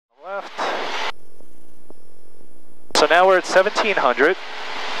left. So now we're at 1700.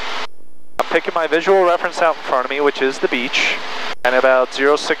 I'm picking my visual reference out in front of me, which is the beach, and about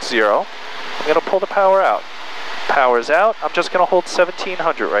 060. I'm going to pull the power out. Power's out. I'm just going to hold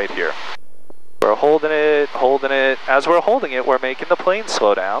 1700 right here. We're holding it, holding it. As we're holding it, we're making the plane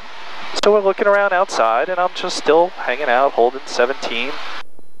slow down. So we're looking around outside, and I'm just still hanging out, holding 17.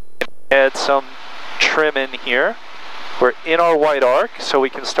 Add some trim in here. We're in our white arc, so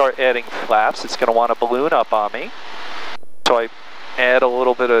we can start adding flaps. It's going to want to balloon up on me. So I add a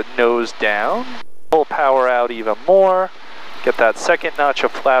little bit of nose down, pull power out even more, get that second notch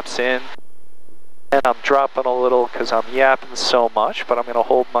of flaps in, and I'm dropping a little because I'm yapping so much, but I'm going to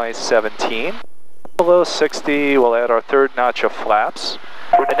hold my 17. Below 60, we'll add our third notch of flaps.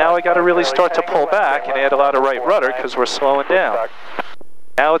 And now I got to really start to pull back and add a lot of right rudder because we're slowing down.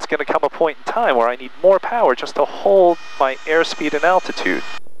 Now it's going to come a point in time where I need more power just to hold my airspeed and altitude.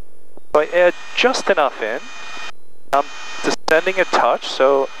 So I add just enough in. I'm descending a touch,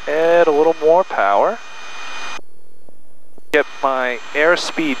 so add a little more power. Get my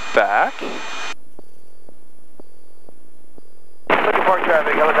airspeed back. Park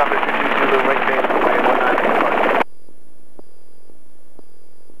traffic, helicopter 222 to the wing base, 19.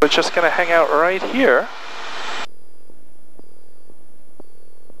 We're just going to hang out right here.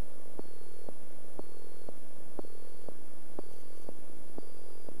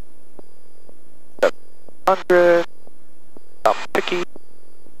 I'm picky.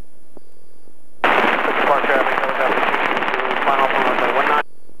 Park traffic, helicopter 222, final runway 19.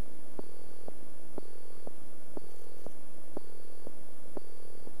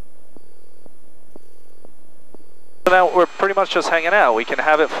 So now we're pretty much just hanging out. We can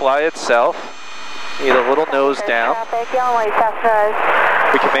have it fly itself. Need a little nose down.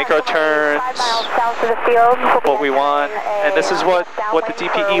 We can make our turns, what we want, and this is what the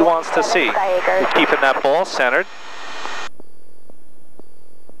DPE wants to see. We're keeping that ball centered.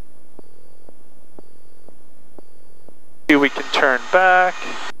 We can turn back,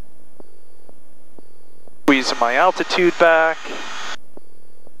 squeeze my altitude back.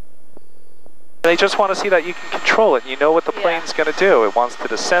 They just want to see that you can control it. You know what the plane's going to do. It wants to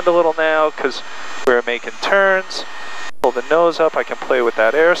descend a little now because we're making turns. Pull the nose up. I can play with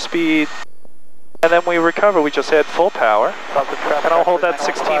that airspeed. And then we recover. We just add full power. And I'll hold that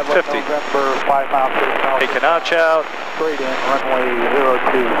 1650. Take a notch out. Straight in, runway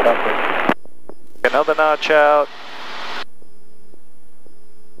 02. Another notch out.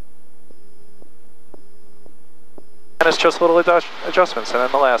 And it's just little adjustments. And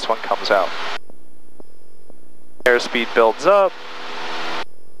then the last one comes out. Airspeed builds up.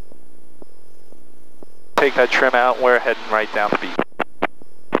 Take that trim out, we're heading right down the beach.